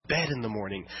bed in the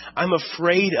morning. I'm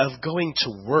afraid of going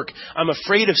to work. I'm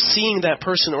afraid of seeing that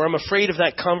person, or I'm afraid of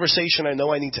that conversation I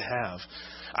know I need to have.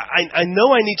 I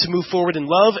know I need to move forward in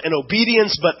love and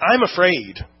obedience, but I'm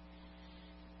afraid.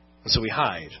 And so we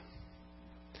hide.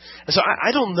 And so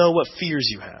I don't know what fears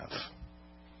you have.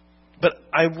 But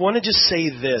I want to just say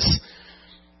this.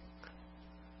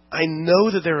 I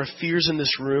know that there are fears in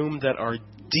this room that are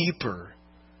deeper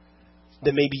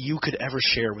than maybe you could ever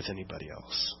share with anybody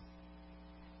else.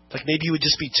 Like maybe you would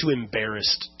just be too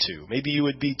embarrassed to. Maybe you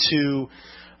would be too,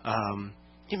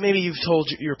 maybe you've told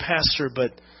your pastor,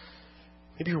 but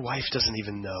maybe your wife doesn't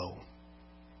even know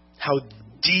how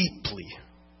deeply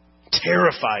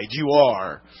terrified you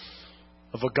are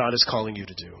of what God is calling you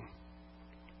to do.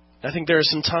 I think there are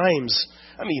some times,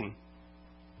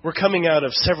 we're coming out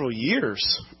of several years,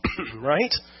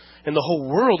 right? In the whole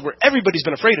world where everybody's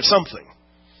been afraid of something.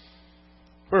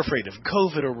 We're afraid of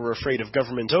COVID, or we're afraid of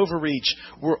government overreach.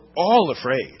 We're all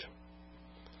afraid.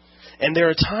 And there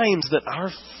are times that our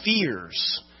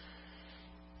fears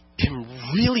can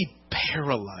really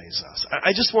paralyze us.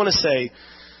 I just want to say,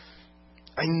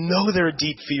 I know there are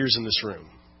deep fears in this room.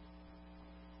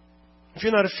 If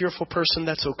you're not a fearful person,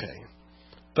 that's okay.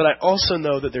 But I also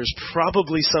know that there's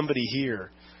probably somebody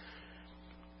here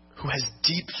who has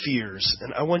deep fears.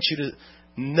 And I want you to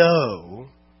know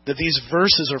that these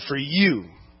verses are for you.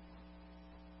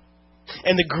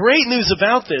 And the great news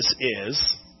about this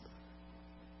is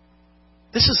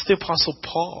the Apostle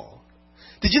Paul.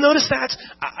 Did you notice that?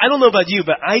 I don't know about you,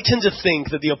 but I tend to think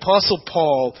that the Apostle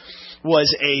Paul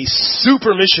was a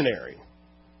super missionary,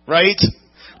 right?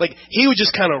 Like, he would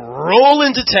just kind of roll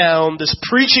into town, this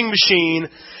preaching machine,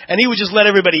 and he would just let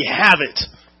everybody have it.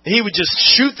 He would just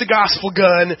shoot the gospel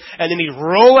gun, and then he'd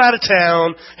roll out of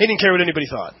town. He didn't care what anybody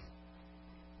thought.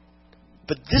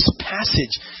 But this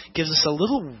passage gives us a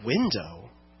little window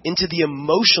into the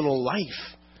emotional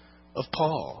life of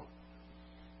Paul.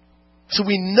 So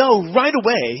we know right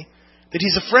away that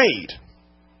he's afraid.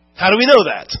 How do we know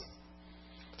that?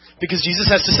 Because Jesus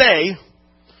has to say,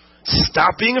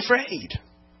 stop being afraid.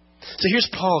 So here's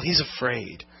Paul, he's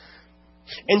afraid.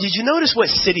 And did you notice what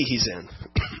city he's in?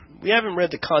 We haven't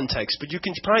read the context, but you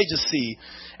can probably just see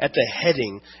at the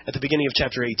heading at the beginning of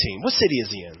chapter 18. What city is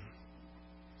he in?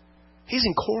 He's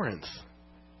in Corinth.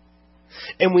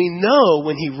 And we know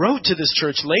when he wrote to this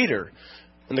church later,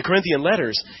 in the Corinthian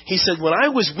letters, he said, when I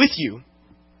was with you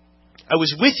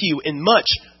in much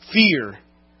fear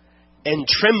and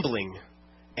trembling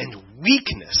and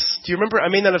weakness. Do you remember? I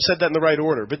may not have said that in the right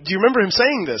order, but do you remember him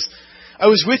saying this? I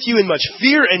was with you in much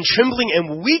fear and trembling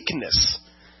and weakness.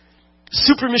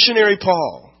 Super missionary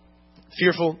Paul.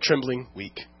 Fearful, trembling,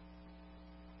 weak.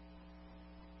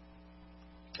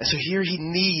 And so here he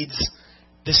needs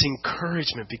this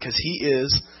encouragement because he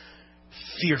is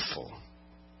fearful.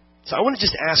 So I want to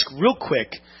just ask real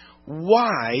quick,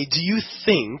 why do you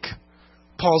think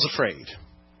Paul's afraid?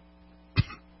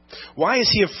 Why is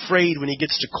he afraid when he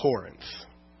gets to Corinth?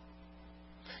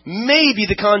 Maybe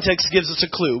the context gives us a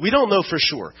clue. We don't know for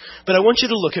sure. But I want you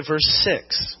to look at verse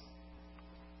 6.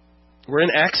 We're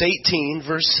in Acts 18,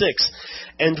 verse 6.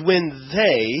 And when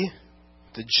they,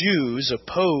 the Jews,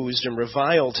 opposed and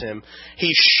reviled him,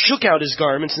 he shook out his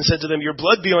garments and said to them, your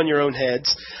blood be on your own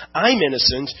heads. I'm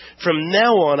innocent. From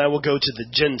now on I will go to the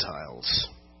Gentiles.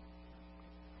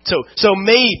 So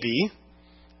maybe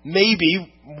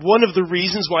one of the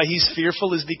reasons why he's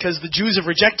fearful is because the Jews have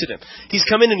rejected him. He's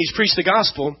come in and he's preached the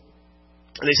gospel, and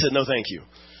they said, no, thank you.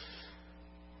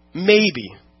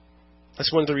 Maybe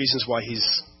that's one of the reasons why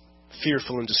he's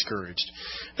fearful and discouraged.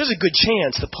 There's a good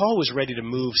chance that Paul was ready to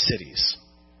move cities.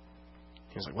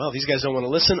 He was like, well, these guys don't want to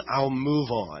listen, I'll move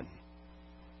on.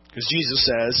 Because Jesus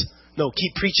says, no,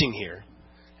 keep preaching here.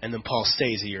 And then Paul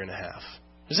stays a year and a half.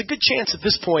 There's a good chance at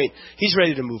this point he's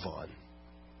ready to move on.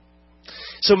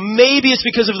 So maybe it's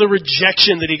because of the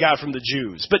rejection that he got from the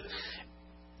Jews. But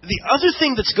the other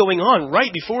thing that's going on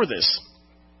right before this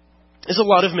is a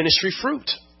lot of ministry fruit.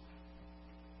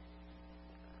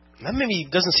 That maybe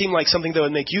doesn't seem like something that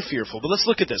would make you fearful, but let's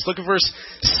look at this. Look at verse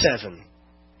 7.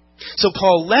 So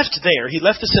Paul left there, he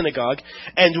left the synagogue,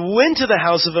 and went to the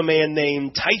house of a man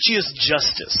named Titius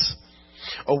Justus,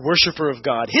 a worshiper of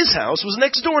God. His house was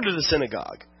next door to the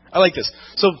synagogue. I like this.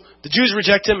 So the Jews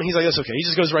reject him, and he's like, that's okay. He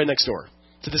just goes right next door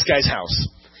to this guy's house.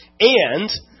 And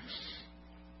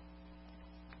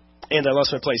I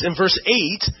lost my place. In verse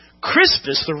 8,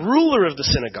 Crispus, the ruler of the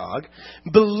synagogue,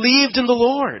 believed in the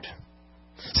Lord.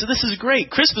 So this is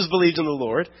great. Crispus believed in the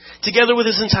Lord, together with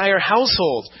his entire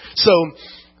household. So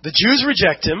the Jews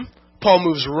reject him. Paul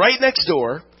moves right next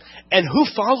door. And who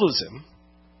follows him?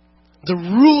 The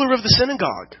ruler of the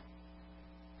synagogue.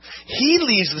 He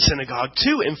leaves the synagogue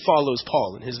too and follows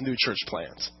Paul in his new church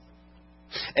plans.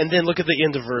 And then look at the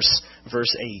end of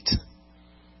verse 8.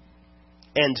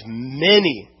 And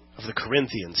many of the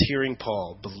Corinthians, hearing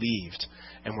Paul, believed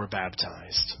and were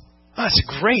baptized. Oh,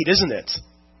 that's great, isn't it?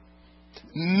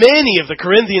 Many of the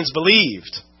Corinthians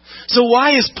believed. So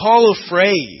why is Paul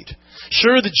afraid?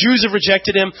 Sure, the Jews have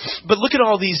rejected him, but look at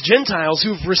all these Gentiles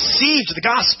who've received the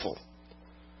gospel.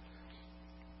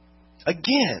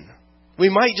 Again, we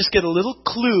might just get a little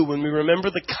clue when we remember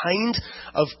the kind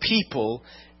of people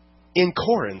in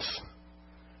Corinth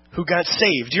who got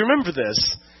saved. Do you remember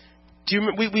this?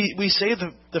 We say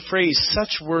the phrase,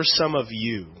 such were some of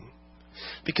you.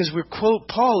 Because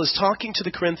Paul is talking to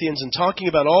the Corinthians and talking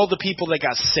about all the people that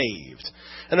got saved.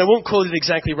 And I won't quote it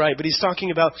exactly right, but he's talking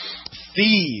about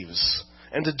thieves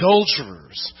and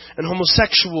adulterers and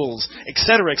homosexuals,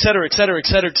 etc., etc., etc.,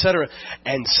 etc., etc.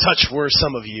 And such were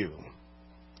some of you.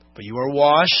 But you are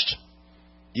washed,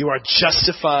 you are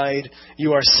justified,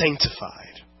 you are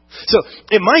sanctified. So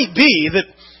it might be that,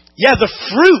 yeah, the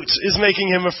fruit is making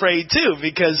him afraid too,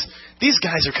 because these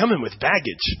guys are coming with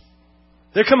baggage.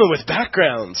 They're coming with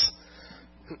backgrounds.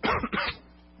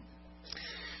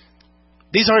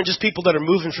 These aren't just people that are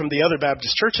moving from the other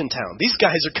Baptist church in town. These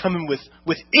guys are coming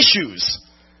with issues.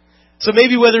 So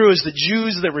maybe whether it was the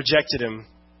Jews that rejected him,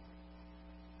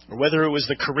 or whether it was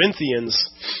the Corinthians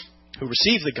who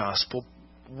received the gospel,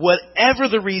 whatever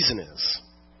the reason is,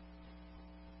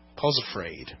 Paul's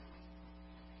afraid.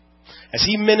 As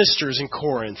he ministers in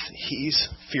Corinth, he's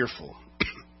fearful.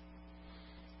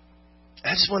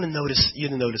 I just want you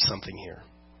to notice something here.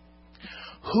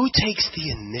 Who takes the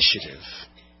initiative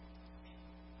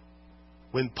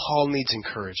when Paul needs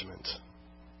encouragement?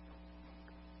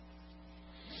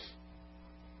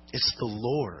 It's the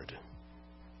Lord.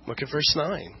 Look at verse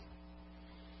 9.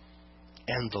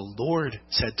 And the Lord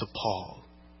said to Paul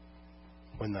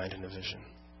one night in a vision.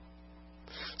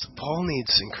 So Paul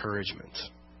needs encouragement.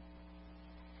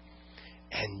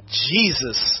 And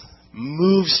Jesus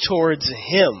moves towards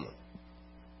him.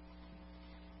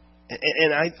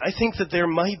 And I think that there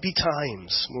might be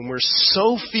times when we're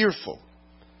so fearful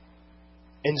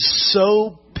and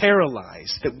so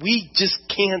paralyzed that we just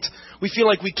can't, we feel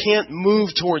like we can't move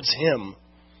towards him.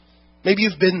 Maybe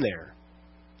you've been there.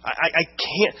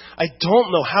 I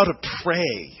don't know how to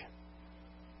pray.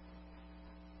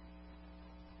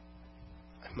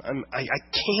 I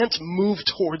can't move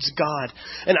towards God.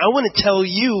 And I want to tell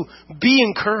you, be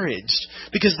encouraged,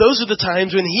 because those are the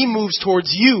times when he moves towards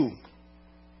you.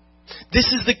 This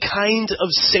is the kind of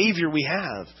Savior we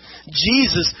have.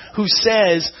 Jesus, who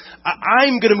says,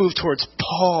 I'm going to move towards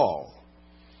Paul,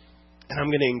 and I'm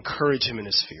going to encourage him in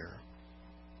his fear.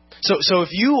 So if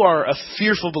you are a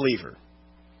fearful believer,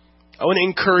 I want to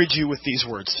encourage you with these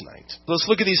words tonight. Let's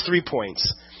look at these 3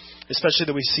 points, especially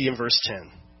that we see in verse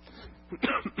 10.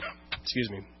 Excuse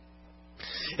me.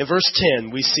 In verse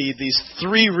 10, we see these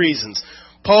 3 reasons.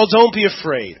 Paul, don't be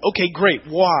afraid. Okay, great.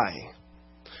 Why?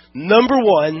 Number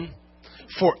 1,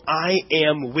 for I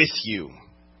am with you.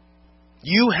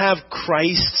 You have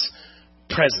Christ's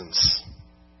presence.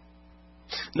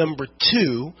 Number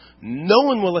 2, no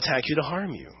one will attack you to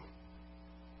harm you.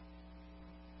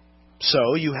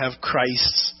 So you have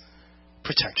Christ's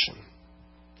protection.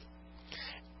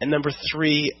 And number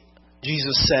 3,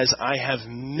 Jesus says, I have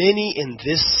many in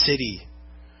this city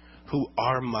who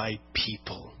are my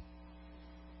people.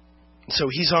 So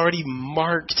he's already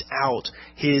marked out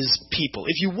his people.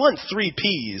 If you want 3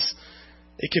 P's,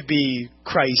 it could be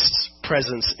Christ's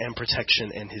presence and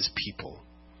protection and his people.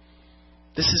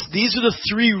 These are the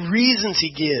 3 reasons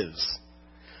he gives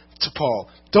to Paul.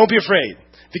 Don't be afraid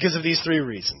because of these 3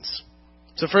 reasons.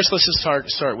 So first, let's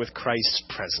just start with Christ's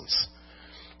presence.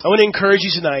 I want to encourage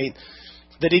you tonight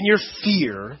that in your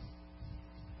fear,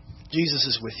 Jesus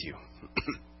is with you.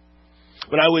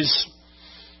 When I was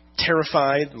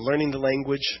terrified, learning the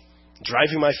language,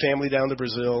 driving my family down to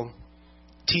Brazil,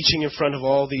 teaching in front of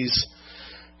all these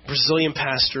Brazilian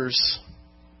pastors,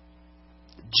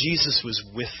 Jesus was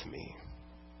with me.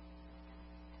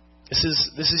 This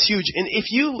is huge. And if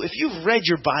you've read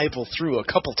your Bible through a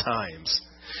couple times,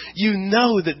 you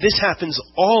know that this happens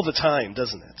all the time,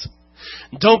 doesn't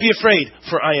it? Don't be afraid,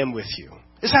 for I am with you.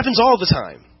 This happens all the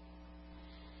time.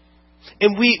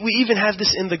 And we even have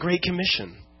this in the Great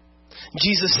Commission.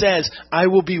 Jesus says, I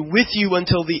will be with you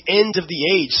until the end of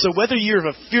the age. So whether you're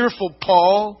a fearful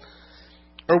Paul,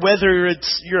 or whether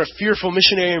you're a fearful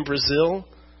missionary in Brazil,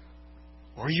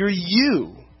 or you're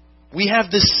you, we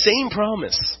have the same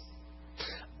promise.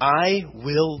 I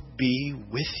will be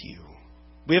with you.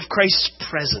 We have Christ's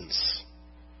presence.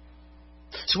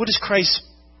 So what does Christ's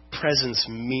presence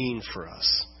mean for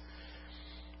us?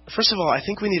 First of all, I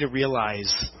think we need to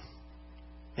realize,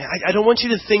 I don't want you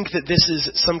to think that this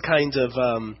is some kind of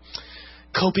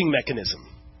coping mechanism.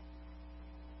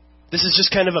 This is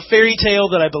just kind of a fairy tale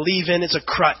that I believe in. It's a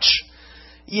crutch.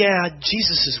 Yeah,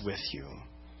 Jesus is with you.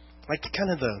 Like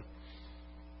kind of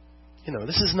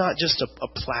this is not just a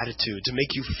platitude to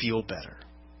make you feel better.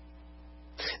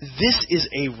 This is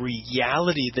a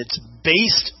reality that's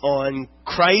based on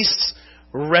Christ's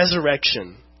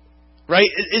resurrection. Right?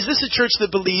 Is this a church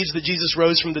that believes that Jesus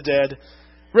rose from the dead?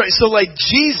 Right. So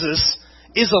Jesus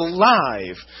is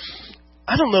alive.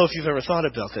 I don't know if you've ever thought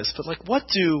about this, but what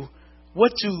do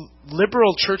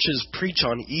liberal churches preach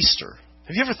on Easter?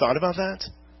 Have you ever thought about that?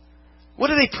 What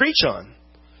do they preach on?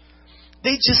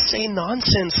 They just say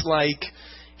nonsense like,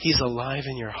 He's alive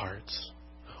in your hearts.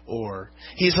 Or,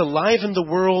 He's alive in the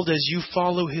world as you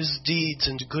follow His deeds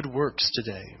and good works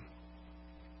today.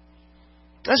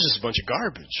 That's just a bunch of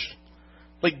garbage.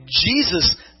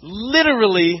 Jesus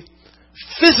literally,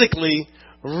 physically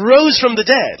rose from the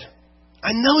dead.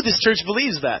 I know this church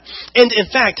believes that. And in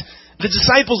fact, the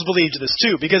disciples believed this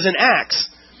too, because in Acts,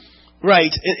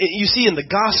 right, you see in the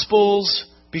Gospels,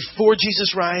 before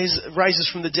Jesus rises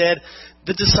from the dead,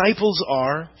 the disciples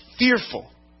are fearful.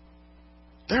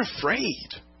 They're afraid.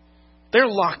 They're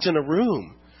locked in a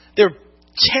room. They're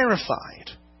terrified.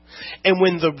 And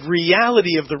when the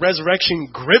reality of the resurrection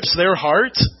grips their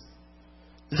heart,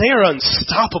 they are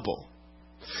unstoppable.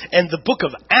 And the book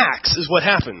of Acts is what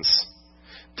happens.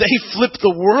 They flip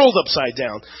the world upside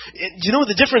down. Do you know what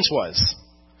the difference was?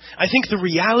 I think the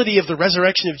reality of the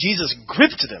resurrection of Jesus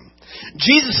gripped them.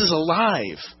 Jesus is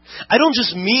alive. I don't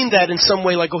just mean that in some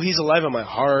way like, He's alive in my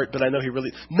heart, but I know He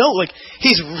really... No,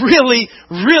 He's really,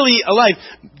 really alive.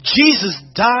 Jesus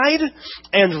died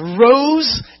and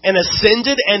rose and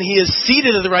ascended, and He is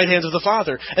seated at the right hand of the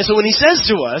Father. And so when He says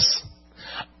to us,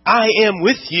 I am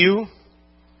with you,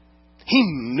 He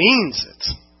means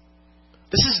it.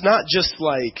 This is not just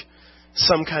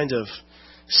some kind of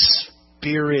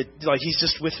spirit, He's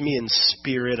just with me in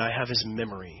spirit, I have His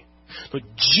memory. But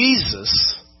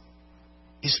Jesus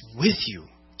is with you,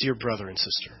 dear brother and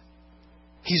sister.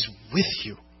 He's with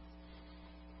you.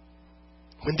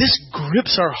 When this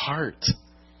grips our heart,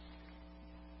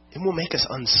 it will make us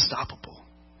unstoppable.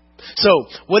 So,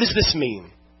 what does this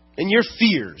mean? In your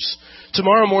fears,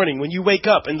 tomorrow morning when you wake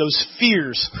up and those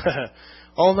fears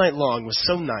all night long was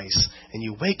so nice, and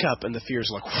you wake up and the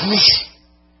fears are whoosh.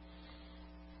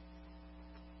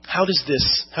 How does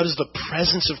the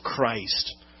presence of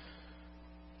Christ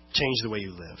change the way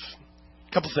you live?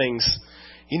 A couple things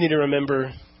you need to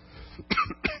remember.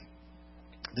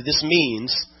 That this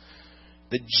means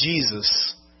that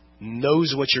Jesus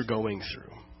knows what you're going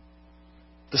through.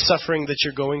 The suffering that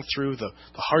you're going through, the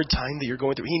hard time that you're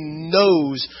going through. He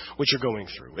knows what you're going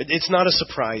through. It's not a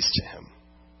surprise to Him.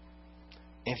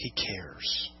 And He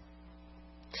cares.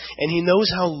 And He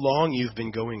knows how long you've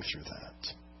been going through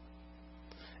that.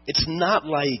 It's not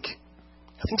I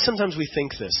think sometimes we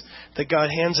think this, that God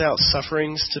hands out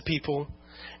sufferings to people,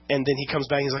 and then He comes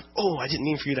back and He's like, I didn't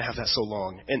mean for you to have that so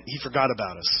long, and He forgot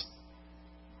about us.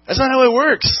 That's not how it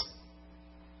works.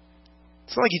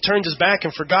 It's not like He turned His back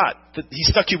and forgot that He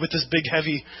stuck you with this big,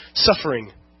 heavy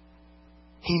suffering.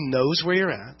 He knows where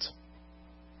you're at.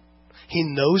 He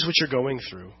knows what you're going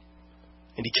through,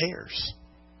 and He cares.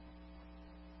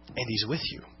 And He's with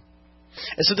you.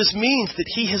 And so this means that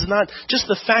He has not, just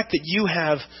the fact that you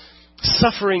have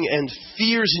suffering and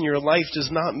fears in your life does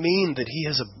not mean that He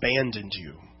has abandoned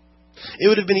you. It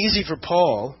would have been easy for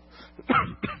Paul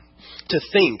to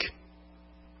think,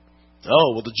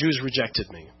 the Jews rejected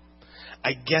me.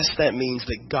 I guess that means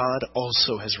that God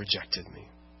also has rejected me.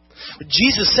 But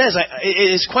Jesus says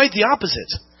it is quite the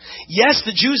opposite. Yes,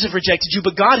 the Jews have rejected you,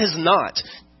 but God has not.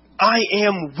 I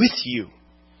am with you.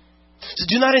 So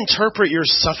do not interpret your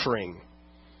suffering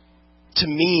to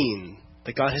mean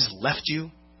that God has left you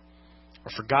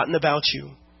or forgotten about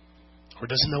you or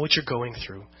doesn't know what you're going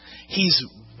through. He's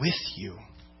with you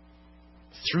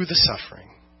through the suffering.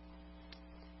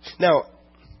 Now,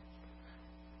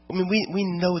 we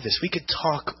know this. We could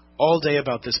talk all day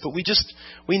about this, but we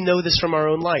know this from our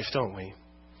own life, don't we?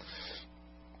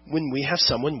 When we have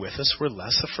someone with us, we're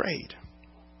less afraid.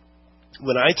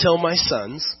 When I tell my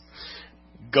sons,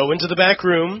 go into the back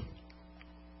room,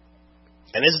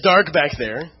 and it's dark back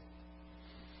there,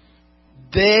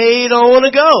 they don't want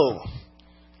to go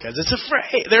because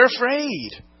they're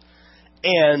afraid.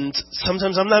 And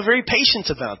sometimes I'm not very patient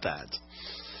about that.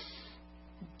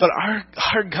 But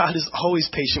our God is always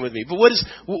patient with me. But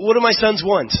what do my sons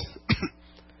want?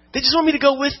 They just want me to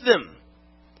go with them.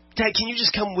 Dad, can you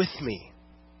just come with me?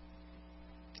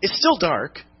 It's still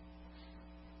dark.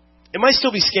 It might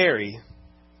still be scary,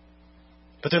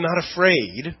 but they're not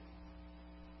afraid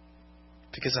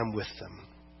because I'm with them.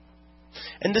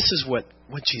 And this is what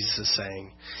Jesus is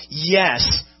saying.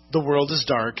 Yes, the world is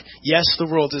dark. Yes, the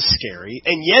world is scary.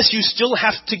 And yes, you still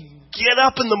have to get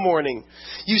up in the morning.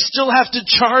 You still have to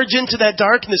charge into that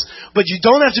darkness. But you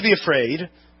don't have to be afraid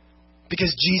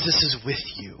because Jesus is with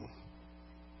you.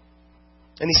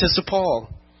 And he says to Paul,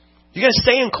 you got to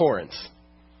stay in Corinth.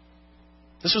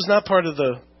 This was not part of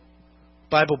the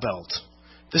Bible Belt.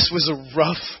 This was a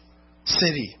rough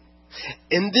city.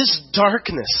 In this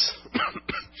darkness,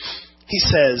 he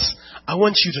says, I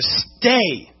want you to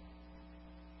stay.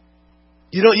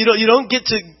 You don't get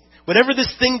to, whatever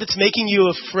this thing that's making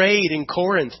you afraid in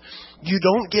Corinth, you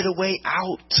don't get a way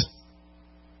out.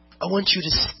 I want you to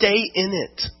stay in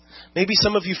it. Maybe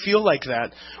some of you feel like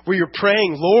that, where you're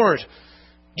praying, Lord,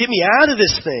 get me out of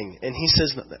this thing. And he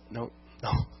says, no,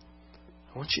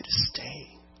 I want you to stay.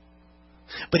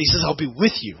 But he says, I'll be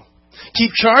with you.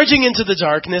 Keep charging into the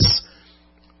darkness,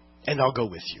 and I'll go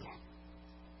with you.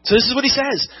 So this is what he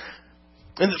says.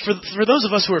 And for those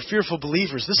of us who are fearful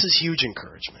believers, this is huge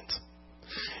encouragement.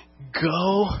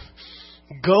 Go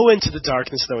into the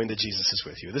darkness knowing that Jesus is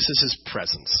with you. This is his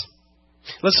presence.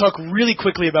 Let's talk really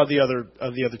quickly about the other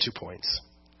 2 points.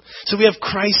 So we have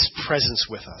Christ's presence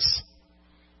with us.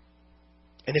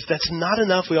 And if that's not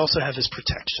enough, we also have his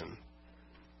protection.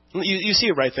 You see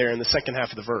it right there in the second half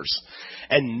of the verse.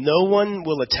 And no one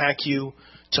will attack you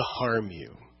to harm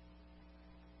you.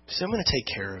 So I'm going to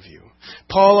take care of you.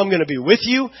 Paul, I'm going to be with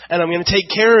you, and I'm going to take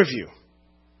care of you.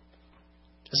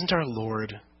 Isn't our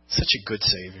Lord such a good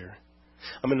Savior?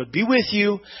 I'm going to be with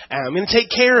you, and I'm going to take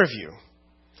care of you.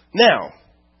 Now,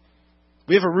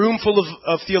 we have a room full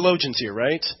of theologians here,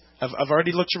 right? I've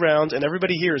already looked around, and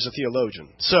everybody here is a theologian.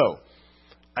 So,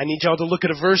 I need y'all to look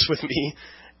at a verse with me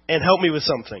and help me with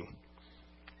something.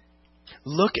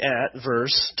 Look at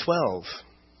verse 12.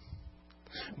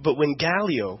 But when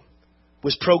Gallio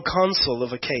was proconsul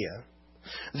of Achaia,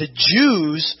 the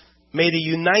Jews made a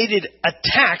united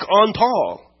attack on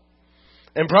Paul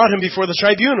and brought him before the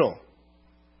tribunal.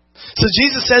 So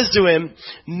Jesus says to him,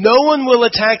 no one will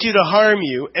attack you to harm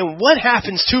you. And what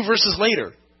happens 2 verses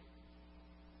later?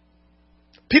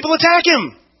 People attack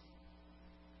him.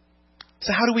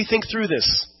 So how do we think through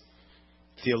this,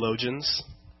 theologians?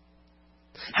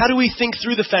 How do we think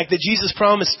through the fact that Jesus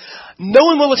promised, no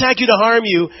one will attack you to harm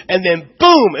you, and then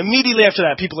boom, immediately after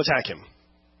that, people attack him?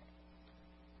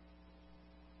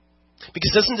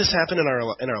 Because doesn't this happen in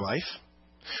our life?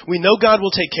 We know God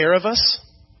will take care of us,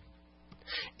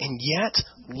 and yet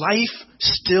life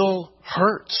still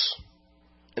hurts.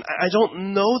 And I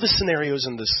don't know the scenarios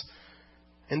in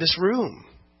this room.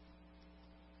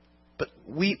 But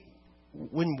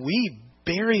when we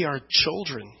bury our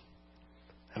children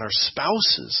and our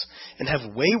spouses and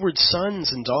have wayward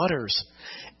sons and daughters,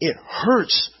 it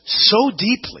hurts so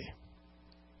deeply.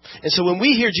 And so when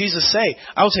we hear Jesus say,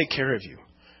 I'll take care of you,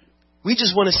 we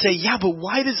just want to say, yeah, but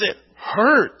why does it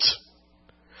hurt?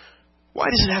 Why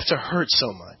does it have to hurt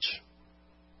so much?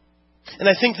 And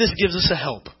I think this gives us a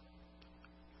help.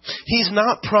 He's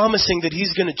not promising that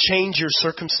he's going to change your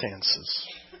circumstances.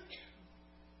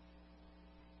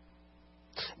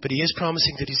 But he is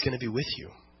promising that he's going to be with you.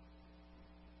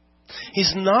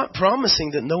 He's not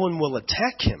promising that no one will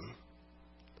attack him.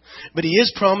 But he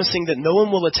is promising that no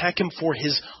one will attack him for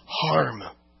his harm.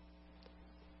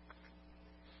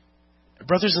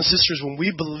 Brothers and sisters, when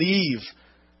we believe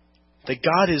that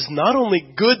God is not only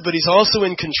good, but he's also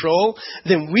in control,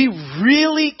 then we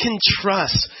really can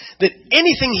trust that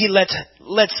anything he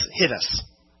lets hit us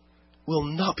will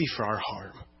not be for our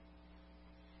harm.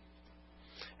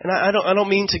 And I don't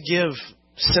mean to give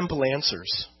simple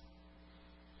answers,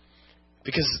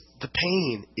 because the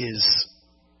pain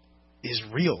is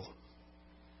real,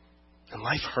 and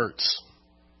life hurts.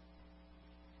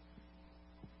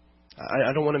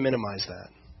 I don't want to minimize that.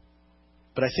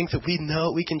 But I think that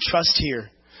we can trust here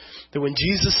that when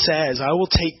Jesus says, I will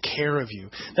take care of you,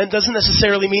 that doesn't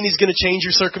necessarily mean he's going to change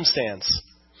your circumstance.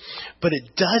 But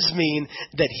it does mean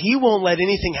that he won't let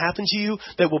anything happen to you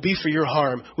that will be for your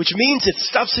harm, which means if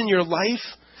stuff's in your life,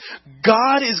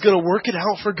 God is going to work it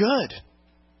out for good.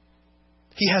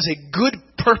 He has a good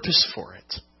purpose for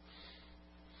it.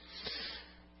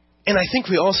 And I think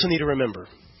we also need to remember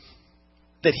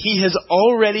that he has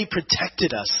already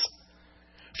protected us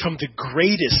from the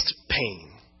greatest pain.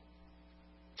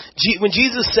 When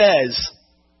Jesus says,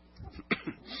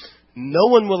 no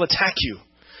one will attack you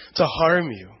to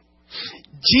harm you,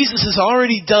 Jesus has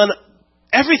already done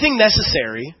everything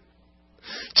necessary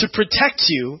to protect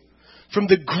you from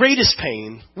the greatest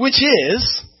pain, which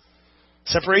is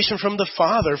Separation from the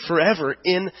Father forever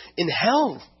in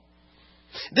hell.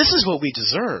 This is what we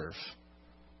deserve.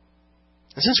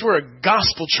 And since we're a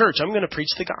gospel church, I'm going to preach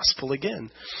the gospel again.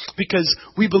 Because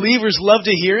we believers love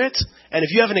to hear it. And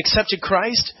if you haven't accepted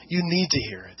Christ, you need to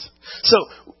hear it. So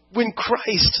when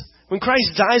Christ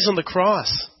dies on the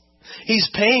cross, He's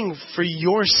paying for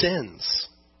your sins.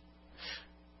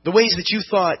 The ways that you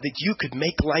thought that you could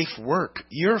make life work,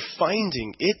 you're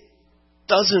finding it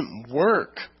doesn't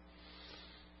work.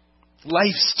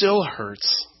 Life still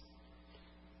hurts.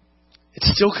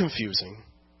 It's still confusing.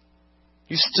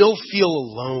 You still feel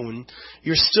alone.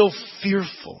 You're still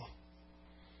fearful.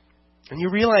 And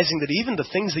you're realizing that even the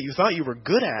things that you thought you were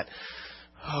good at,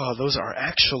 those are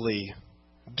actually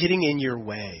getting in your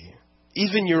way.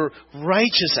 Even your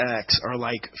righteous acts are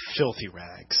like filthy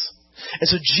rags. And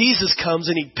so Jesus comes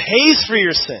and He pays for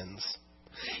your sins.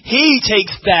 He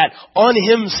takes that on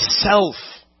Himself.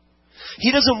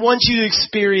 He doesn't want you to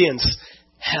experience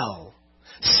hell,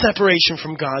 separation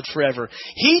from God forever.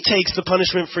 He takes the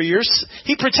punishment for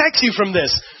He protects you from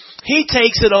this. He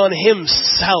takes it on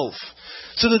Himself.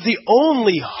 So that the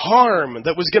only harm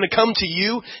that was going to come to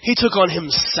you, He took on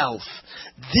Himself.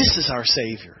 This is our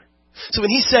Savior. So when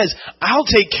He says, I'll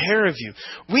take care of you,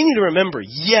 we need to remember,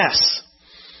 yes,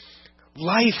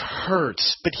 life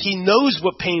hurts, but He knows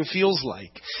what pain feels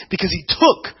like because He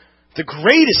took the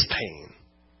greatest pain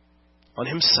on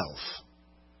Himself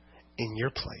in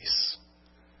your place.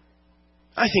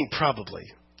 I think probably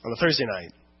on a Thursday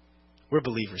night, we're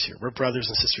believers here. We're brothers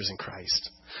and sisters in Christ.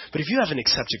 But if you haven't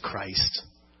accepted Christ,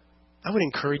 I would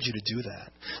encourage you to do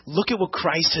that. Look at what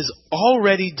Christ has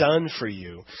already done for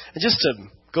you. And just to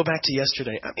go back to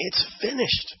yesterday, it's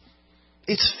finished.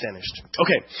 It's finished.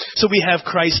 Okay, so we have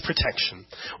Christ's protection.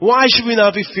 Why should we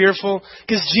not be fearful?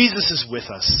 Because Jesus is with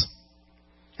us.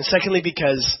 And secondly,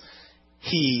 because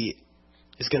He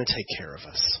is going to take care of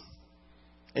us.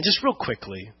 And just real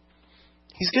quickly,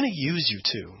 He's going to use you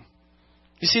too.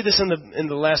 You see this in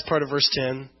the last part of verse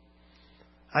 10?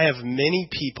 I have many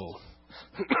people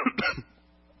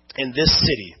in this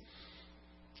city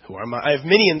I have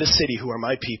many in this city who are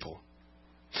my people.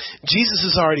 Jesus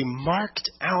has already marked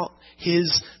out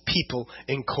His people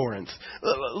in Corinth.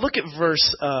 Look at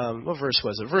what verse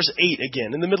was it? Verse 8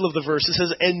 again. In the middle of the verse it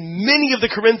says, and many of the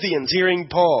Corinthians, hearing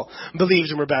Paul, believed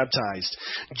and were baptized.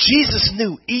 Jesus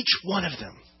knew each one of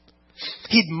them.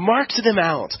 He'd marked them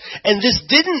out. And this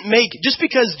didn't make, just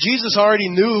because Jesus already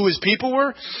knew who His people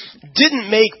were,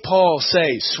 didn't make Paul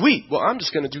say, sweet, well, I'm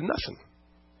just going to do nothing.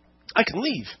 I can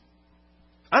leave.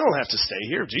 I don't have to stay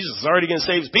here. Jesus is already going to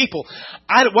save His people.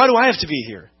 Why do I have to be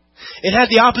here? It had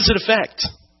the opposite effect.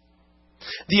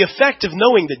 The effect of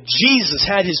knowing that Jesus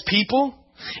had His people,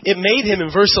 it made Him,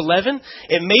 in verse 11,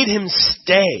 it made Him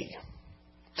stay.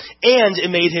 And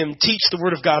it made Him teach the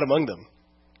Word of God among them.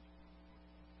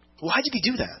 Why did He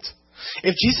do that?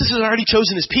 If Jesus had already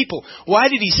chosen His people, why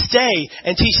did He stay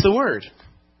and teach the Word?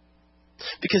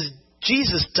 Because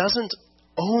Jesus doesn't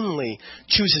only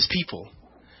choose His people,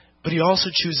 but He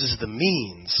also chooses the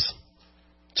means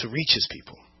to reach His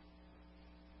people.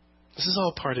 This is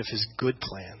all part of His good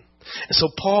plan. And so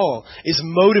Paul is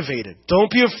motivated. Don't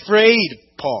be afraid,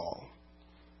 Paul.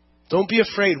 Don't be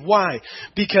afraid. Why?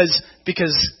 Because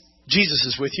Jesus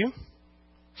is with you.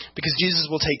 Because Jesus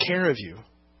will take care of you.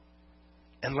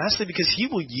 And lastly, because He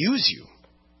will use you.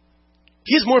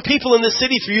 He has more people in this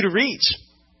city for you to reach.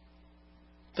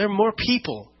 There are more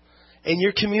people in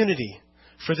your community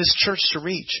for this church to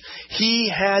reach. He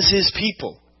has His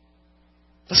people.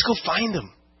 Let's go find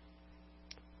them.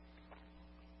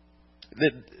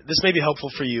 This may be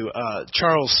helpful for you.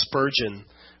 Charles Spurgeon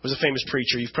was a famous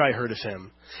preacher. You've probably heard of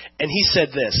him. And he said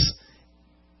this,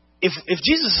 if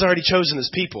Jesus has already chosen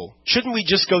His people, shouldn't we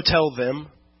just go tell them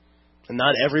and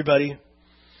not everybody?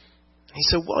 He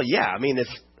said, well, yeah, I mean,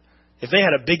 if they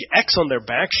had a big X on their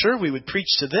back, sure, we would preach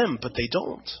to them, but they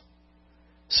don't.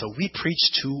 So we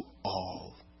preach to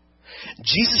all.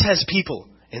 Jesus has people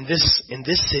in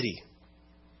this city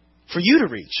for you to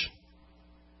reach.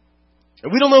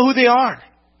 And we don't know who they are.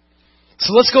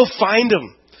 So let's go find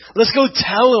them. Let's go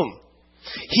tell them.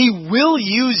 He will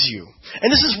use you.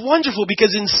 And this is wonderful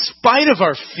because in spite of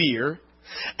our fear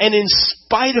and in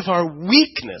spite of our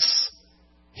weakness,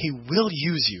 He will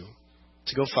use you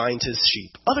to go find His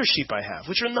sheep. Other sheep I have,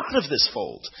 which are not of this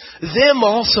fold. Them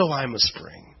also I must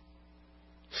bring.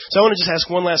 So I want to just ask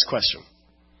one last question.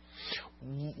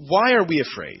 Why are we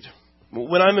afraid?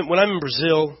 When I'm in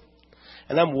Brazil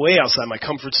and I'm way outside my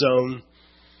comfort zone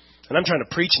and I'm trying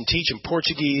to preach and teach in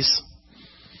Portuguese,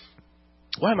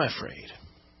 why am I afraid?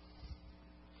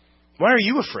 Why are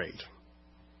you afraid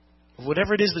of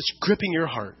whatever it is that's gripping your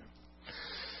heart?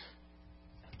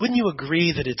 Wouldn't you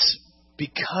agree that it's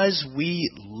because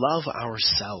we love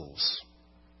ourselves,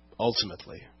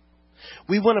 ultimately?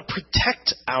 We want to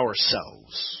protect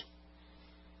ourselves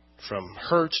from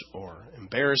hurt or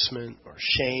embarrassment or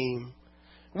shame.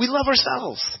 We love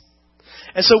ourselves.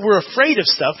 And so we're afraid of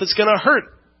stuff that's going to hurt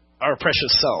our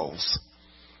precious selves.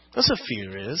 That's what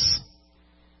fear is.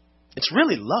 It's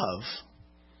really love,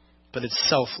 but it's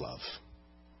self-love.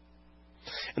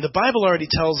 And the Bible already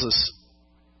tells us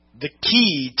the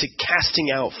key to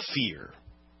casting out fear.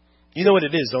 You know what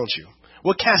it is, don't you?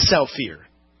 What casts out fear?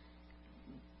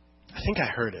 I think I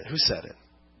heard it. Who said it?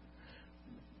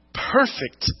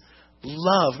 Perfect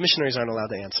love. Missionaries aren't allowed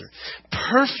to answer.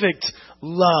 Perfect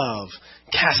love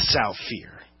casts out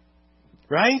fear.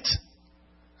 Right?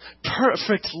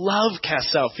 Perfect love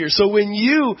casts out fear. So when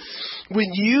you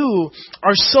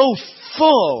are so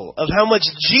full of how much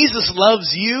Jesus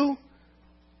loves you,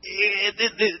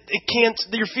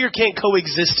 your fear can't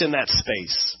coexist in that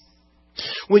space.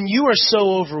 When you are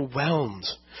so overwhelmed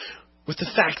with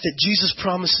the fact that Jesus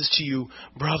promises to you,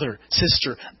 brother,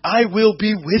 sister, I will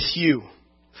be with you.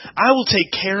 I will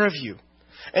take care of you.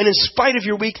 And in spite of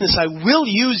your weakness, I will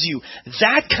use you.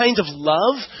 That kind of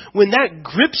love, when that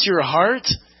grips your heart,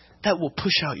 that will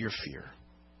push out your fear.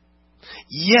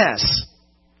 Yes,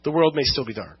 the world may still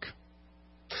be dark.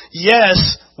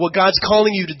 Yes, what God's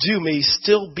calling you to do may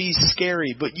still be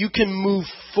scary, but you can move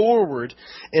forward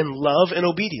in love and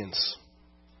obedience.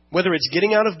 Whether it's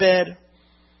getting out of bed,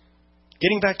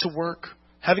 getting back to work,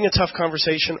 having a tough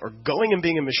conversation, or going and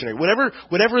being a missionary.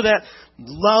 Whatever that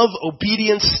love,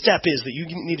 obedience step is that you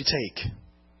need to take.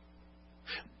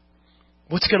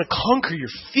 What's going to conquer your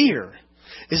fear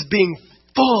is being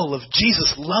full of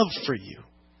Jesus' love for you.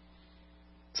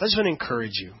 So I just want to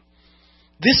encourage you.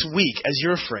 This week, as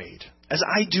you're afraid, as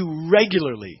I do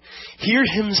regularly, hear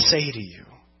Him say to you,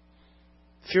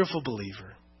 fearful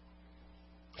believer,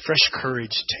 fresh courage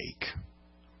take.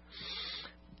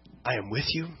 I am with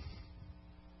you.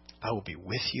 I will be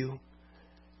with you.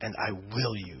 And I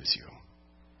will use you.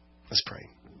 Let's pray.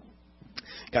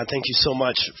 God, thank you so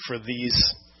much for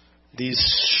these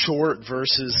short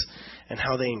verses and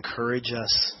how they encourage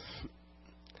us.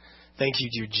 Thank you,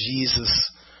 dear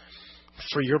Jesus,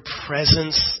 for your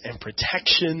presence and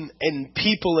protection and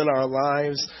people in our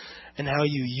lives and how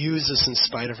you use us in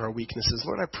spite of our weaknesses.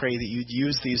 Lord, I pray that you'd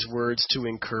use these words to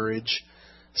encourage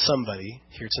somebody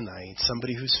here tonight,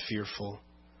 somebody who's fearful,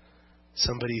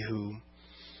 somebody who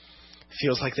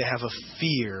feels like they have a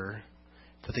fear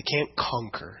that they can't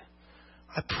conquer.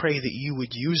 I pray that you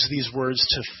would use these words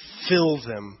to fill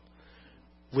them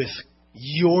with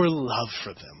your love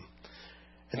for them,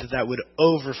 and that would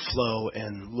overflow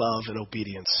in love and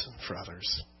obedience for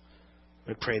others.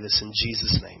 We pray this in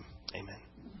Jesus' name. Amen.